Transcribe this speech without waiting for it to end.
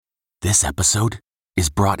This episode is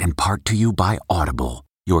brought in part to you by Audible,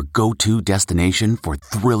 your go-to destination for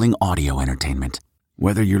thrilling audio entertainment.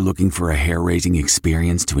 Whether you're looking for a hair-raising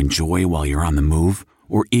experience to enjoy while you're on the move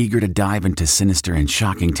or eager to dive into sinister and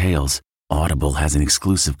shocking tales, Audible has an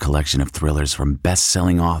exclusive collection of thrillers from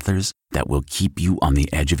best-selling authors that will keep you on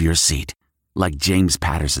the edge of your seat. Like James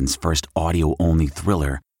Patterson's first audio-only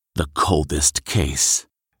thriller, The Coldest Case.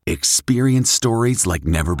 Experience stories like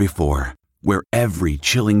never before, where every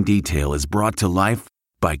chilling detail is brought to life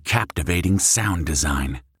by captivating sound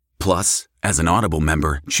design. Plus, as an Audible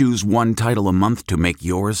member, choose one title a month to make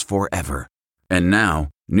yours forever. And now,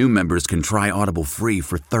 new members can try Audible free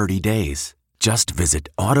for 30 days. Just visit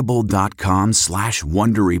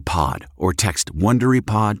audible.com/WonderyPod or text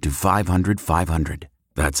WonderyPod to 500-500.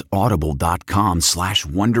 That's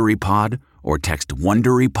audible.com/WonderyPod or text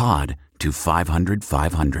WonderyPod to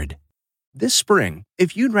 500-500. This spring,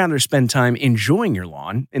 if you'd rather spend time enjoying your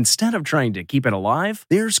lawn instead of trying to keep it alive,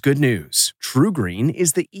 there's good news. TruGreen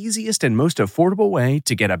is the easiest and most affordable way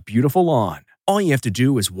to get a beautiful lawn. All you have to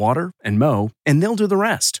do is water and mow, and they'll do the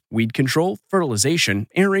rest. Weed control, fertilization,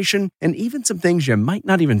 aeration, and even some things you might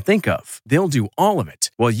not even think of. They'll do all of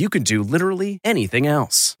it, while you can do literally anything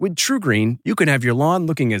else. With TruGreen, you can have your lawn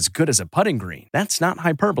looking as good as a putting green. That's not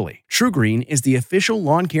hyperbole. TruGreen is the official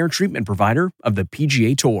lawn care treatment provider of the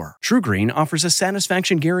PGA Tour. TruGreen offers a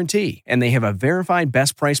satisfaction guarantee, and they have a verified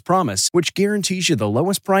best price promise, which guarantees you the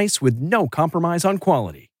lowest price with no compromise on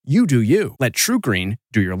quality. You do you. Let TruGreen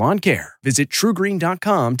do your lawn care. Visit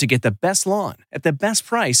TruGreen.com to get the best lawn at the best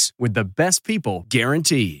price with the best people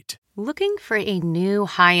guaranteed. Looking for a new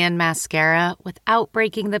high-end mascara without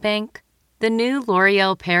breaking the bank? The new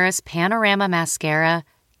L'Oreal Paris Panorama Mascara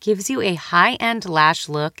gives you a high-end lash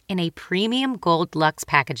look in a premium gold luxe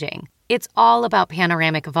packaging. It's all about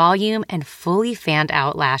panoramic volume and fully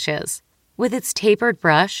fanned-out lashes. With its tapered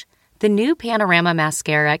brush, the new Panorama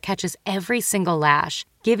Mascara catches every single lash,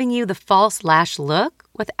 giving you the false lash look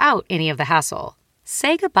without any of the hassle.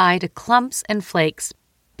 Say goodbye to clumps and flakes,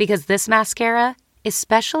 because this mascara is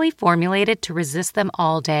specially formulated to resist them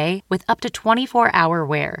all day with up to 24-hour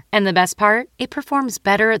wear. And the best part? It performs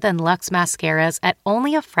better than Luxe mascaras at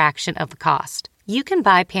only a fraction of the cost. You can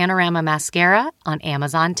buy Panorama Mascara on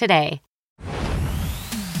Amazon today.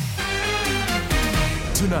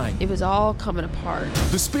 Tonight, it was all coming apart.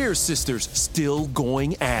 The Spears sisters still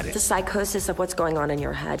going at it. The psychosis of what's going on in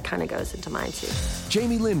your head kind of goes into mine, too.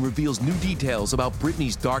 Jamie Lynn reveals new details about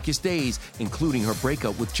Britney's darkest days, including her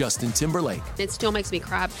breakup with Justin Timberlake. It still makes me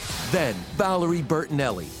cry. Then, Valerie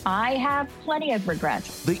Bertinelli. I have plenty of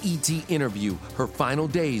regrets. The E.T. interview, her final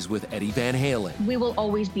days with Eddie Van Halen. We will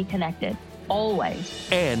always be connected. Always.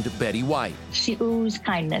 And Betty White. She oozed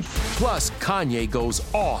kindness. Plus, Kanye goes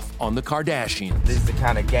off on the Kardashians. This is the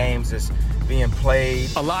kind of games that's being played.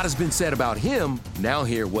 A lot has been said about him. Now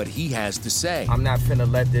hear what he has to say. I'm not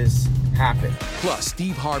finna let this happen. Plus,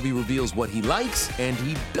 Steve Harvey reveals what he likes and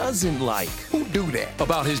he doesn't like. Who do that?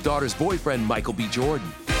 About his daughter's boyfriend, Michael B.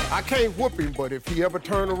 Jordan. I can't whoop him, but if he ever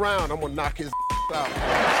turn around, I'm gonna knock his out.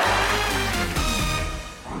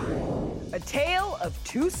 A tale of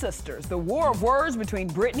two sisters. The war of words between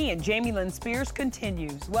Britney and Jamie Lynn Spears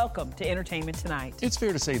continues. Welcome to Entertainment Tonight. It's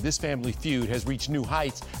fair to say this family feud has reached new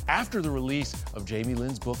heights after the release of Jamie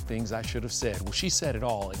Lynn's book, Things I Should Have Said. Well, she said it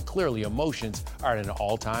all, and clearly emotions are at an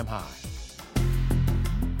all-time high.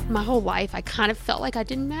 My whole life, I kind of felt like I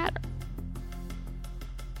didn't matter.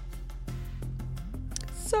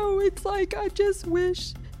 So it's like I just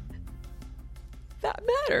wish that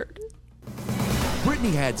mattered.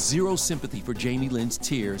 Britney had zero sympathy for Jamie Lynn's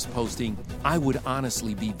tears, posting, "I would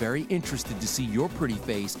honestly be very interested to see your pretty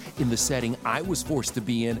face in the setting I was forced to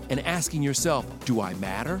be in, and asking yourself, do I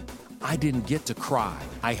matter? I didn't get to cry.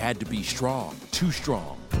 I had to be strong, too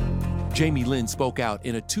strong." Jamie Lynn spoke out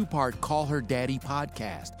in a two-part Call Her Daddy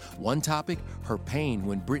podcast. One topic, her pain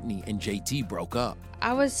when Britney and JT broke up.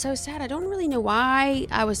 I was so sad. I don't really know why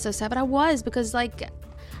I was so sad, but I was, because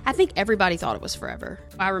I think everybody thought it was forever.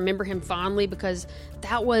 I remember him fondly because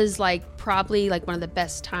that was probably one of the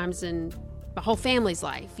best times in my whole family's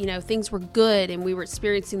life. You know, things were good and we were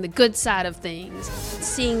experiencing the good side of things.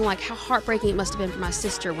 Seeing how heartbreaking it must have been for my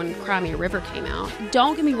sister when Cry Me a River came out.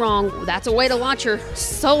 Don't get me wrong, that's a way to launch your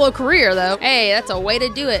solo career though. Hey, that's a way to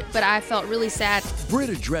do it, but I felt really sad. Britt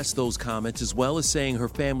addressed those comments as well as saying her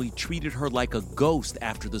family treated her like a ghost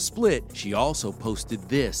after the split. She also posted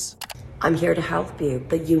this. I'm here to help you,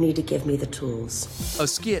 but you need to give me the tools. A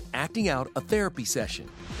skit acting out a therapy session.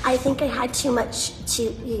 I think I had too much to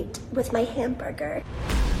eat with my hamburger.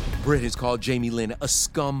 Britt has called Jamie Lynn a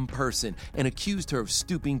scum person and accused her of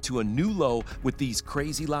stooping to a new low with these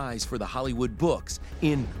crazy lies for the Hollywood books.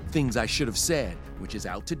 In Things I Should Have Said, which is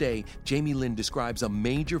out today, Jamie Lynn describes a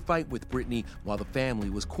major fight with Brittany while the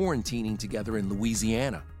family was quarantining together in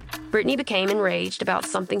Louisiana. Brittany became enraged about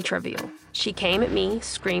something trivial. She came at me,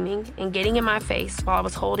 screaming and getting in my face while I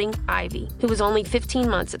was holding Ivy, who was only 15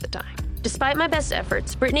 months at the time. Despite my best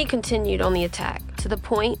efforts, Brittany continued on the attack, to the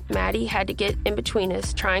point Maddie had to get in between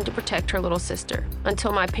us trying to protect her little sister,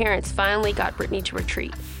 until my parents finally got Brittany to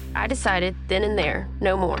retreat. I decided then and there,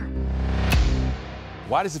 no more.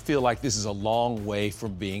 Why does it feel like this is a long way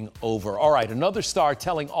from being over? All right, another star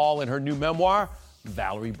telling all in her new memoir,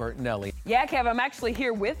 Valerie Bertinelli. Yeah, Kev, I'm actually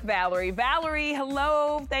here with Valerie. Valerie,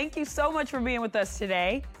 hello. Thank you so much for being with us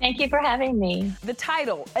today. Thank you for having me. The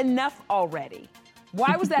title, Enough Already.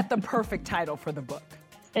 Why was that the perfect title for the book?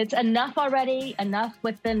 It's enough already, enough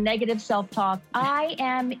with the negative self-talk. I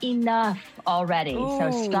am enough already, so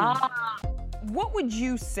stop. What would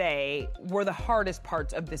you say were the hardest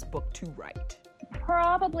parts of this book to write?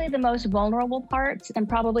 Probably the most vulnerable parts, and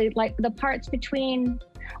probably like the parts between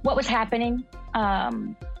what was happening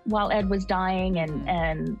while Ed was dying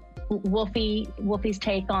and Wolfie's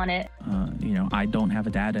take on it. I don't have a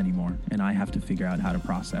dad anymore, and I have to figure out how to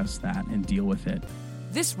process that and deal with it.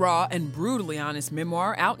 This raw and brutally honest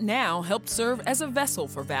memoir, out now, helped serve as a vessel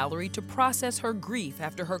for Valerie to process her grief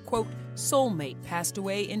after her, quote, soulmate passed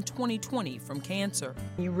away in 2020 from cancer.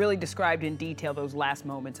 You really described in detail those last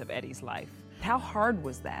moments of Eddie's life. How hard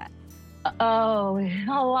was that? Oh,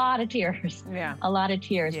 a lot of tears. Yeah. A lot of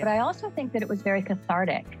tears. Yeah. But I also think that it was very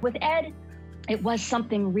cathartic. With Ed, it was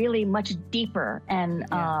something really much deeper, and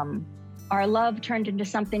our love turned into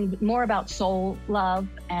something more about soul love,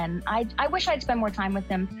 and I wish I'd spend more time with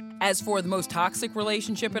him. As for the most toxic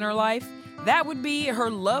relationship in her life, that would be her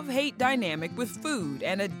love-hate dynamic with food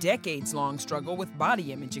and a decades-long struggle with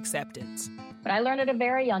body image acceptance. But I learned at a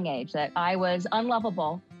very young age that I was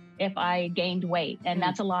unlovable if I gained weight, and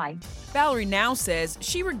that's a lie. Valerie now says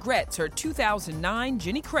she regrets her 2009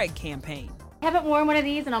 Jenny Craig campaign. I haven't worn one of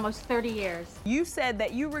these in almost 30 years. You said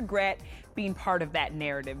that you regret being part of that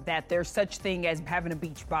narrative, that there's such thing as having a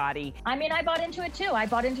beach body. I mean, I bought into it too. I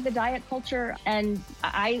bought into the diet culture, and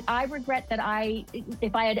I regret that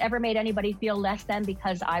if I had ever made anybody feel less than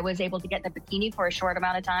because I was able to get in a bikini for a short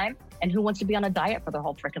amount of time, and who wants to be on a diet for their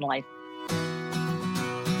whole freaking life?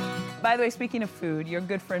 By the way, speaking of food, your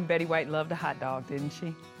good friend Betty White loved a hot dog, didn't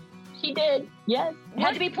she? She did, yes. It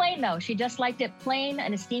had to be plain, though. She just liked it plain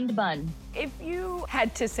and a steamed bun. If you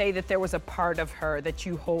had to say that there was a part of her that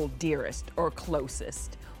you hold dearest or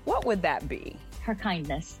closest, what would that be? Her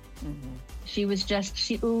kindness. Mm-hmm.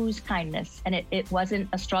 She oozed kindness, and it wasn't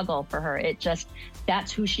a struggle for her.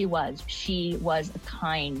 That's who she was. She was a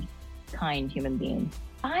kind human being.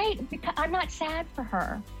 I'm not sad for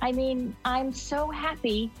her. I mean, I'm so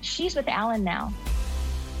happy she's with Alan now.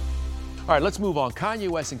 All right, let's move on. Kanye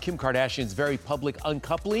West and Kim Kardashian's very public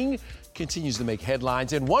uncoupling continues to make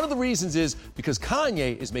headlines. And one of the reasons is because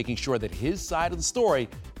Kanye is making sure that his side of the story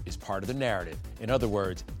is part of the narrative. In other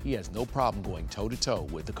words, he has no problem going toe-to-toe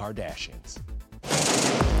with the Kardashians.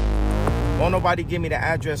 Won't nobody give me the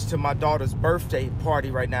address to my daughter's birthday party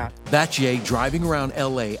right now. That's Ye driving around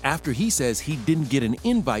L.A. after he says he didn't get an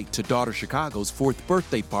invite to daughter Chicago's 4th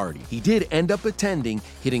birthday party. He did end up attending,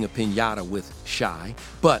 hitting a piñata with Shy,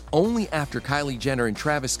 but only after Kylie Jenner and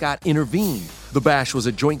Travis Scott intervened. The bash was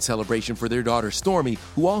a joint celebration for their daughter Stormi,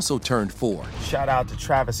 who also turned 4. Shout out to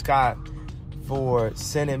Travis Scott for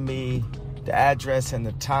sending me the address and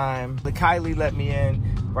the time. The Kylie let me in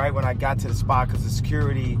right when I got to the spot because the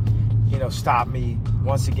security stopped me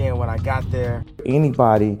once again when I got there.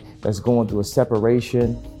 Anybody that's going through a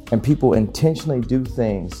separation and people intentionally do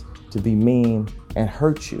things to be mean and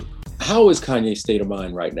hurt you. How is Kanye's state of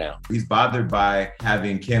mind right now? He's bothered by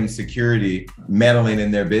having Kim's security meddling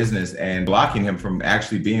in their business and blocking him from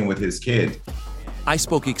actually being with his kid. I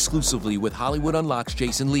spoke exclusively with Hollywood Unlocked's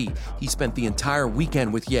Jason Lee. He spent the entire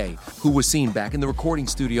weekend with Ye, who was seen back in the recording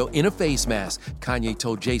studio in a face mask. Kanye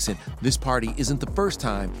told Jason this party isn't the first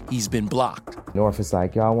time he's been blocked. North is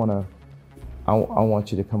like, I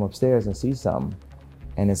want you to come upstairs and see something.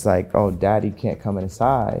 And it's like, oh, Daddy can't come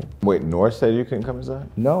inside. Wait, North said you couldn't come inside?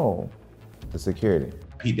 No. The security.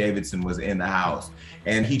 Pete Davidson was in the house,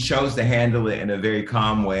 and he chose to handle it in a very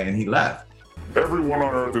calm way, and he left. Everyone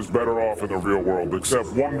on Earth is better off in the real world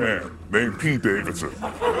except one man named Pete Davidson.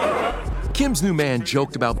 Kim's new man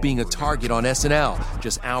joked about being a target on SNL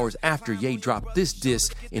just hours after Ye dropped this diss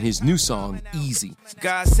in his new song, Easy.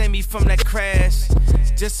 God sent me from that crash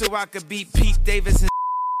just so I could beat Pete Davidson.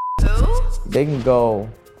 They can go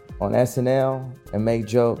on SNL and make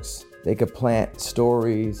jokes. They could plant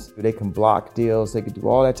stories. They can block deals. They could do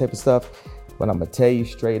all that type of stuff. But I'm gonna tell you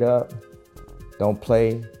straight up, don't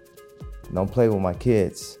play with my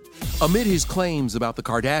kids. Amid his claims about the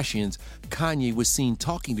Kardashians, Kanye was seen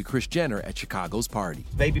talking to Kris Jenner at Chicago's party.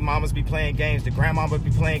 Baby mamas be playing games, the grandmama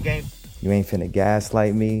be playing games. You ain't finna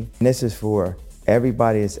gaslight me. And this is for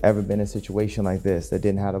everybody that's ever been in a situation like this that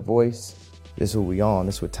didn't have a voice. This is what we on,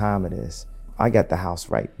 this is what time it is. I got the house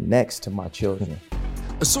right next to my children.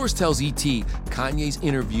 A source tells ET Kanye's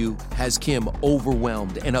interview has Kim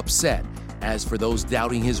overwhelmed and upset. As for those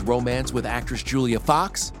doubting his romance with actress Julia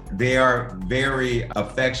Fox, they are very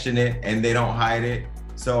affectionate and they don't hide it.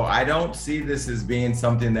 So I don't see this as being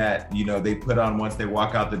something that, you know, they put on once they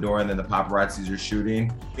walk out the door and then the paparazzis are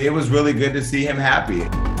shooting. It was really good to see him happy.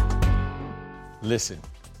 Listen,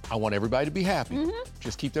 I want everybody to be happy.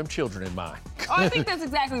 Just keep them children in mind. Oh, I think that's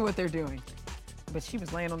exactly what they're doing. But she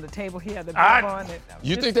was laying on the table. He had the bib on it.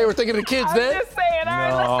 You think they were thinking of the kids then? I'm just saying. All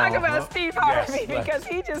right, let's talk about Steve Harvey Yes, because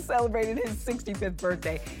he just celebrated his 65th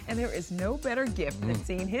birthday. And there is no better gift than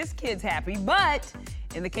seeing his kids happy. But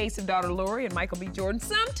in the case of daughter Lori and Michael B. Jordan,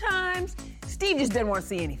 sometimes Steve just doesn't want to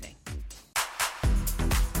see anything.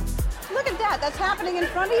 Look at that. That's happening in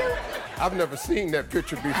front of you? I've never seen that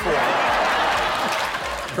picture before.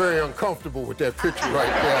 Very uncomfortable with that picture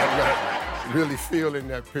right there. I'm not really feeling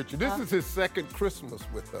that picture. This is his second Christmas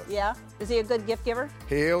with us. Yeah? Is he a good gift giver?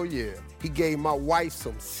 Hell yeah. He gave my wife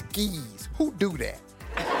some skis. Who do that?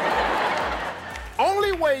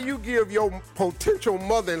 Only way you give your potential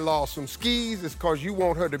mother-in-law some skis is because you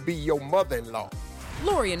want her to be your mother-in-law.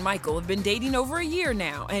 Lori and Michael have been dating over a year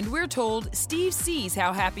now, and we're told Steve sees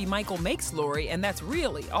how happy Michael makes Lori, and that's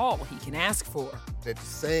really all he can ask for. At the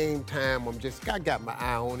same time, I got my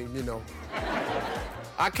eye on him, you know.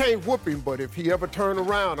 I can't whoop him, but if he ever turn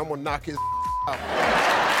around, I'm gonna knock his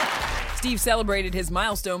out. Steve celebrated his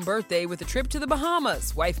milestone birthday with a trip to the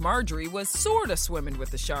Bahamas. Wife Marjorie was sorta swimming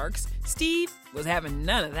with the sharks. Steve was having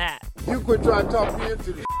none of that. You quit trying to talk me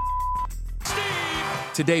into this.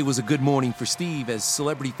 today was a good morning for Steve as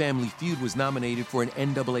Celebrity Family Feud was nominated for an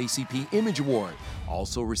NAACP Image Award.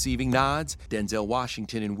 Also receiving nods, Denzel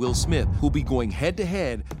Washington and Will Smith, who'll be going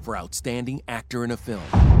head-to-head for Outstanding Actor in a Film.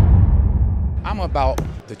 I'm about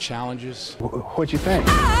the challenges. What'd you think?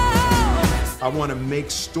 I want to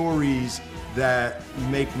make stories that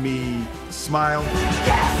make me smile.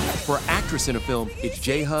 For Actress in a Film, it's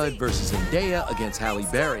J. Hud versus Zendaya against Halle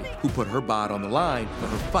Berry, who put her bod on the line for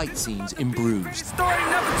her fight scenes in Bruised.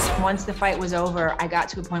 Once the fight was over, I got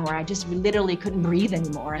to a point where I just literally couldn't breathe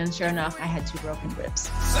anymore. And sure enough, I had 2 broken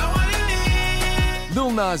ribs.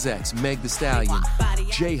 Lil Nas X, Meg Thee Stallion,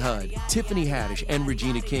 J. Hud, Tiffany Haddish, and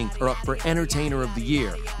Regina King are up for Entertainer of the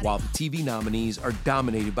Year, while the TV nominees are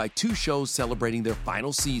dominated by 2 shows celebrating their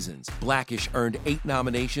final seasons. Blackish earned 8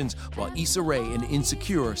 nominations, while Issa Rae and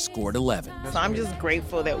Insecure scored 11. So I'm just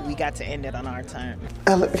grateful that we got to end it on our terms.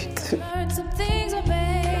 I love you too.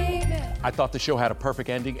 I thought the show had a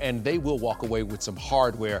perfect ending, and they will walk away with some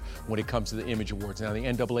hardware when it comes to the Image Awards. Now, the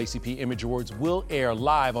NAACP Image Awards will air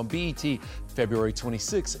live on BET February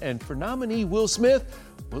 26th, and for nominee Will Smith,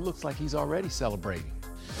 well, it looks like he's already celebrating.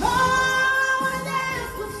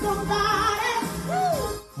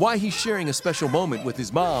 Why he's sharing a special moment with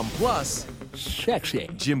his mom, plus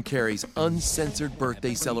sexy Jim Carrey's uncensored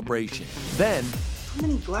birthday celebration. Then, how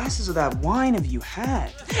many glasses of that wine have you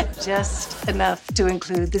had? Just enough to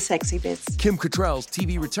include the sexy bits. Kim Cattrall's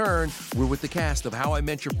TV return. We're with the cast of How I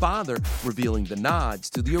Met Your Father, revealing the nods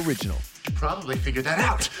to the original. You probably figured that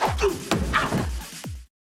out.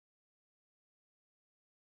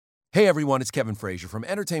 Hey everyone, it's Kevin Frazier from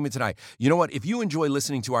Entertainment Tonight. You know what? If you enjoy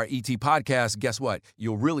listening to our ET podcast, guess what?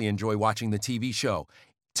 You'll really enjoy watching the TV show.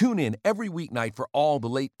 Tune in every weeknight for all the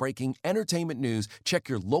late-breaking entertainment news. Check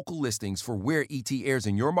your local listings for where ET airs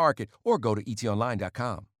in your market or go to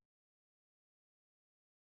etonline.com.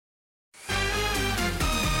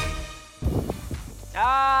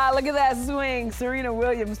 Look at that swing. Serena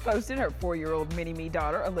Williams posted her 4-year-old mini-me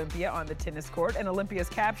daughter, Olympia, on the tennis court, and Olympia's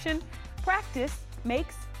caption, "Practice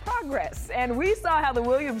makes progress." And we saw how the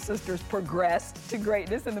Williams sisters progressed to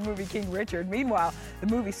greatness in the movie King Richard. Meanwhile, the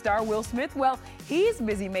movie star Will Smith, well, he's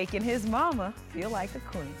busy making his mama feel like a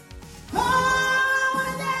queen.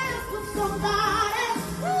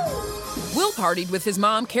 Will partied with his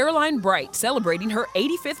mom, Caroline Bright, celebrating her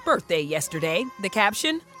 85th birthday yesterday. The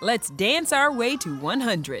caption, "Let's dance our way to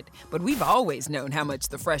 100. But we've always known how much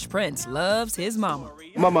the Fresh Prince loves his mama.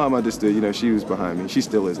 My mom understood, she was behind me. She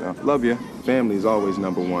still is now. Love you. Family is always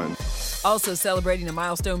number one. Also celebrating a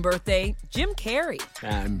milestone birthday, Jim Carrey.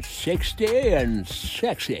 I'm 60 and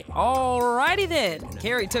sexy. Alrighty then.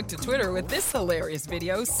 Carrey took to Twitter with this hilarious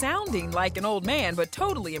video sounding like an old man but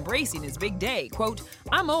totally embracing his big day. Quote,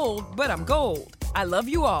 "I'm old, but I'm gold. I love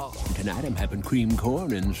you all." Tonight I'm having cream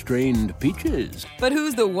corn and strained peaches. But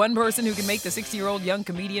who's the one person who can make the 60-year-old young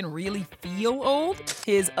comedian really feel old?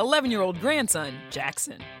 His 11-year-old grandson,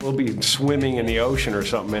 Jackson. We'll be swimming in the ocean or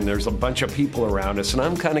something, and there's a bunch of people around us, and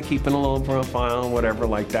I'm kind of keeping a little profile, whatever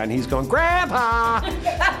like that, and he's going, "Grandpa!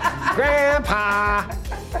 Grandpa!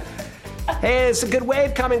 Hey, it's a good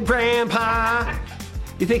wave coming, Grandpa!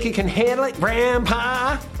 You think you can handle it,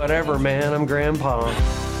 Grandpa?" Whatever, man, I'm Grandpa.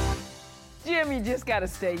 Jim, you just gotta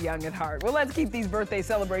stay young at heart. Well, let's keep these birthday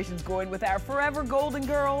celebrations going with our forever golden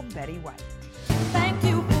girl, Betty White. Thank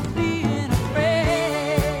you for being a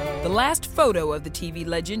friend. The last photo of the TV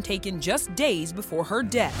legend taken just days before her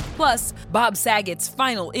death. Plus, Bob Saget's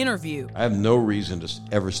final interview. I have no reason to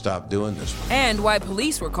ever stop doing this. And why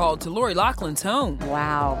police were called to Lori Loughlin's home.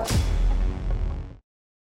 Wow.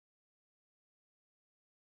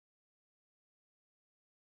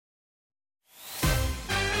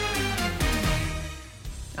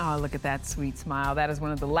 Oh, look at that sweet smile. That is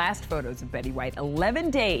one of the last photos of Betty White 11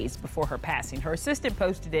 days before her passing. Her assistant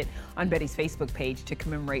posted it on Betty's Facebook page to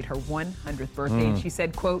commemorate her 100th birthday. And she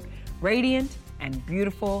said, quote, "Radiant and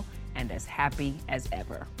beautiful and as happy as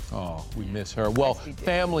ever." Oh, we miss her. Well,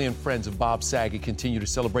 family and friends of Bob Saget continue to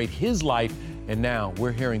celebrate his life. And now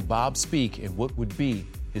we're hearing Bob speak in what would be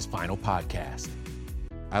his final podcast.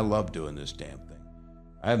 I love doing this damn thing.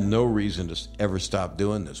 I have no reason to ever stop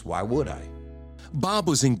doing this. Why would I? Bob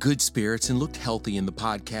was in good spirits and looked healthy in the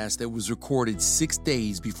podcast that was recorded 6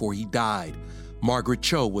 days before he died. Margaret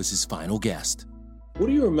Cho was his final guest. What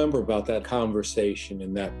do you remember about that conversation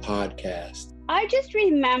in that podcast? I just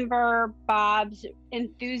remember Bob's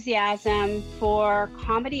enthusiasm for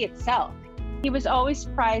comedy itself. He was always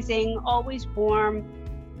surprising, always warm,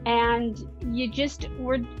 and you just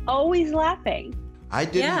were always laughing. I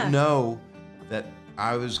didn't know that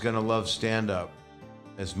I was going to love stand-up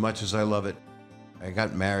as much as I love it. I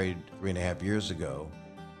got married 3.5 years ago,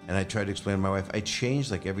 and I tried to explain to my wife, I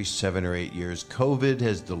changed like every 7 or 8 years. COVID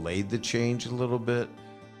has delayed the change a little bit,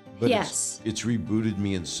 but it's rebooted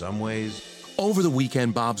me in some ways. Over the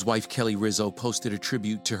weekend, Bob's wife, Kelly Rizzo, posted a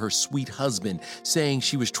tribute to her sweet husband, saying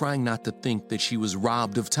she was trying not to think that she was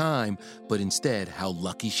robbed of time, but instead how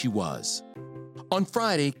lucky she was. On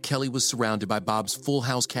Friday, Kelly was surrounded by Bob's Full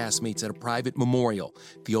House castmates at a private memorial.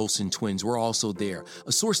 The Olsen twins were also there.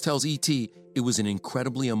 A source tells ET it was an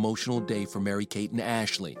incredibly emotional day for Mary-Kate and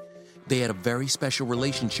Ashley. They had a very special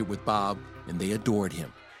relationship with Bob, and they adored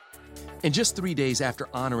him. And just 3 days after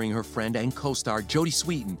honoring her friend and co-star, Jodie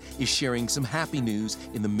Sweetin is sharing some happy news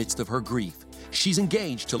in the midst of her grief. She's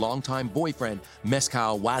engaged to longtime boyfriend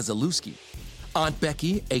Mescal Wazalewski. Aunt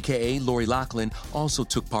Becky, a.k.a. Lori Loughlin, also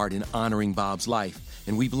took part in honoring Bob's life.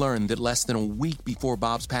 And we've learned that less than a week before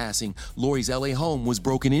Bob's passing, Lori's L.A. home was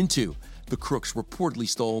broken into. The crooks reportedly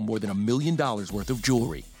stole more than $1 million worth of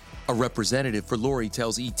jewelry. A representative for Lori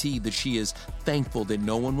tells E.T. that she is thankful that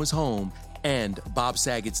no one was home, and Bob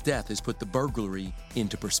Saget's death has put the burglary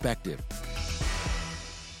into perspective.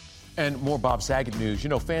 And more Bob Saget news. You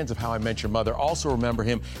know, fans of How I Met Your Mother also remember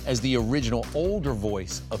him as the original older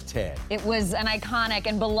voice of Ted. It was an iconic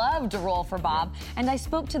and beloved role for Bob, and I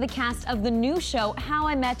spoke to the cast of the new show, How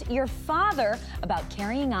I Met Your Father, about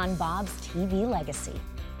carrying on Bob's TV legacy.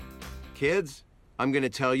 Kids, I'm going to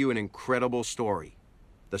tell you an incredible story.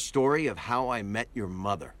 The story of how I met your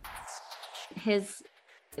mother. His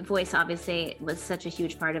voice obviously was such a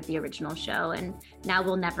huge part of the original show, and now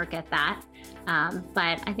we'll never get that.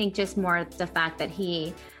 But I think just more the fact that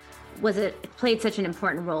he played such an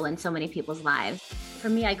important role in so many people's lives. For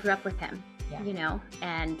me, I grew up with him, you know,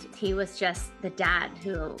 and he was just the dad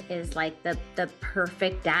who is like the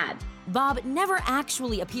perfect dad. Bob never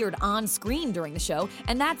actually appeared on screen during the show,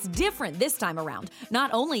 and that's different this time around. Not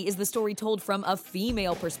only is the story told from a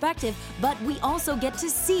female perspective, but we also get to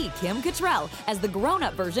see Kim Cattrall as the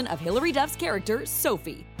grown-up version of Hilary Duff's character,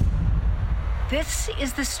 Sophie. This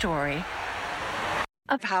is the story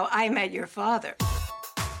of how I met your father.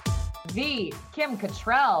 The Kim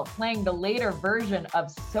Cattrall playing the later version of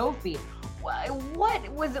Sophie. What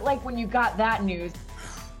was it like when you got that news?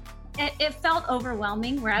 It felt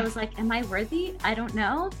overwhelming, where I was like, am I worthy? I don't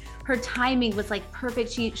know. Her timing was like perfect.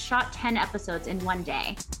 She shot 10 episodes in one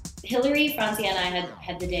day. Hillary, Francia, and I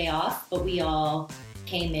had the day off, but we all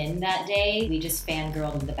came in that day. We just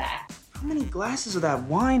fangirled in the back. How many glasses of that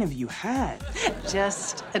wine have you had?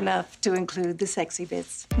 Just enough to include the sexy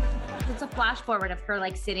bits. It's a flash forward of her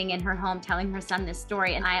like sitting in her home telling her son this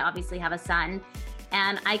story. And I obviously have a son.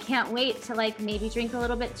 And I can't wait to like maybe drink a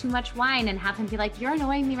little bit too much wine and have him be like, you're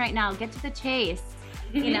annoying me right now. Get to the chase.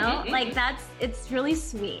 You know, like it's really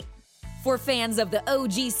sweet. For fans of the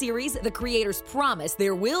OG series, the creators promise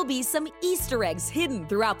there will be some Easter eggs hidden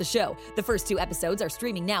throughout the show. The first 2 episodes are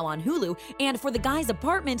streaming now on Hulu, and for the guy's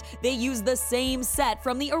apartment, they use the same set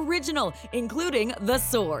from the original, including the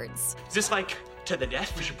swords. Is this like to the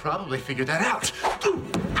death? We should probably figure that out.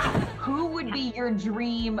 Who would be your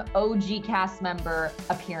dream OG cast member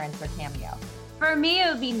appearance or cameo? For me,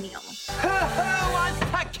 it would be Neil. Who wants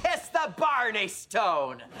to kiss the Barney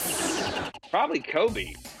Stone? Probably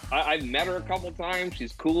Kobe. I've met her a couple times.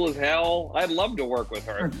 She's cool as hell. I'd love to work with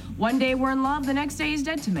her. One day we're in love, the next day he's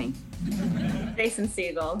dead to me. Jason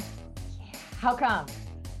Segel. How come?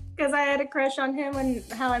 Because I had a crush on him when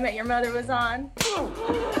How I Met Your Mother was on.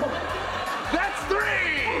 That's 3!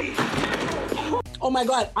 Oh my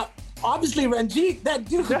God. Obviously, Ranjit, that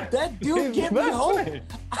dude gave me hope.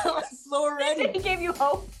 I was so ready. He gave you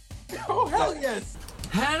hope? Oh, hell yes.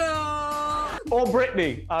 Hello. Or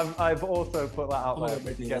Brittany. I've also put that out there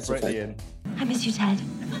to get Brittany in. I miss you, Ted.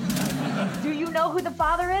 Do you know who the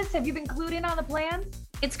father is? Have you been clued in on the plans?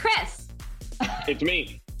 It's Chris. It's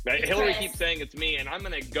me. Hillary keeps saying it's me, and I'm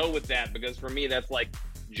going to go with that because for me, that's like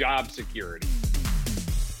job security.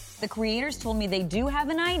 The creators told me they do have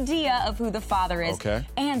an idea of who the father is. Okay.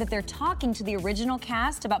 And that they're talking to the original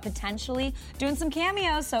cast about potentially doing some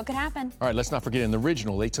cameos, so it could happen. All right, let's not forget in the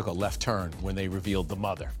original, they took a left turn when they revealed the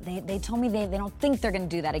mother. They told me they don't think they're going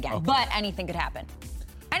to do that again, Okay. but anything could happen.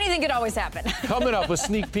 Anything could always happen. Coming up, a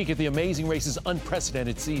sneak peek at the Amazing Race's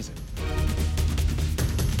unprecedented season.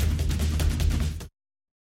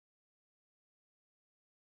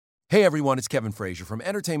 Hey everyone, it's Kevin Frazier from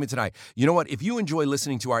Entertainment Tonight. You know what? If you enjoy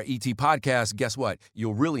listening to our ET podcast, guess what?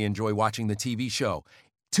 You'll really enjoy watching the TV show.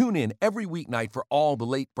 Tune in every weeknight for all the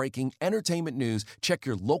late-breaking entertainment news. Check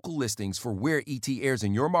your local listings for where ET airs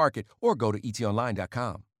in your market or go to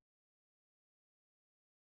etonline.com.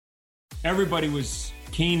 Everybody was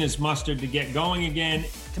keen as mustard to get going again.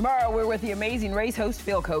 Tomorrow, we're with the Amazing Race host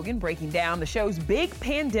Phil Kogan breaking down the show's big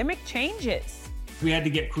pandemic changes. We had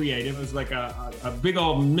to get creative. It was like a big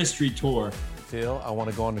old mystery tour. Phil, I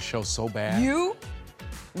want to go on the show so bad. We,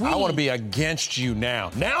 I want to be against you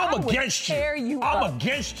now. Now I'm against you. I'm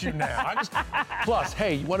against you now. Plus,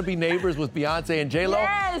 hey, you want to be neighbors with Beyonce and J-Lo?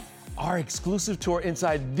 Yes. Our exclusive tour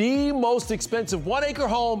inside the most expensive 1-acre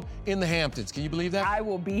home in the Hamptons. Can you believe that? I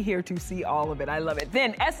will be here to see all of it. I love it.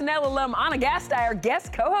 Then SNL alum Anna Gasteyer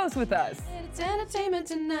guest co-host with us. It's entertainment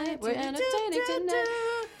tonight. We're entertaining tonight.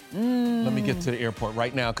 Let me get to the airport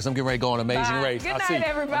right now because I'm getting ready to go on Amazing Bye. Race. Good I'll night, see you.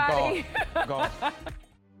 everybody. I'm gone.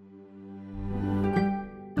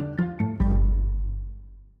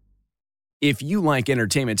 If you like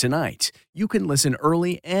Entertainment Tonight, you can listen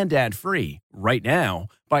early and ad-free right now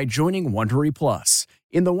by joining Wondery Plus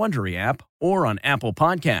in the Wondery app or on Apple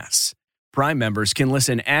Podcasts. Prime members can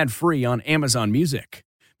listen ad-free on Amazon Music.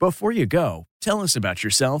 Before you go, tell us about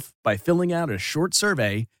yourself by filling out a short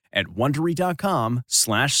survey at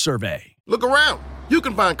Wondery.com/survey. Look around. You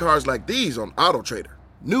can find cars like these on AutoTrader.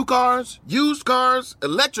 New cars, used cars,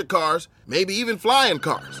 electric cars, maybe even flying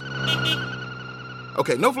cars.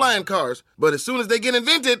 Okay, no flying cars, but as soon as they get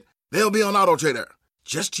invented, they'll be on AutoTrader.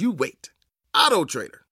 Just you wait. AutoTrader.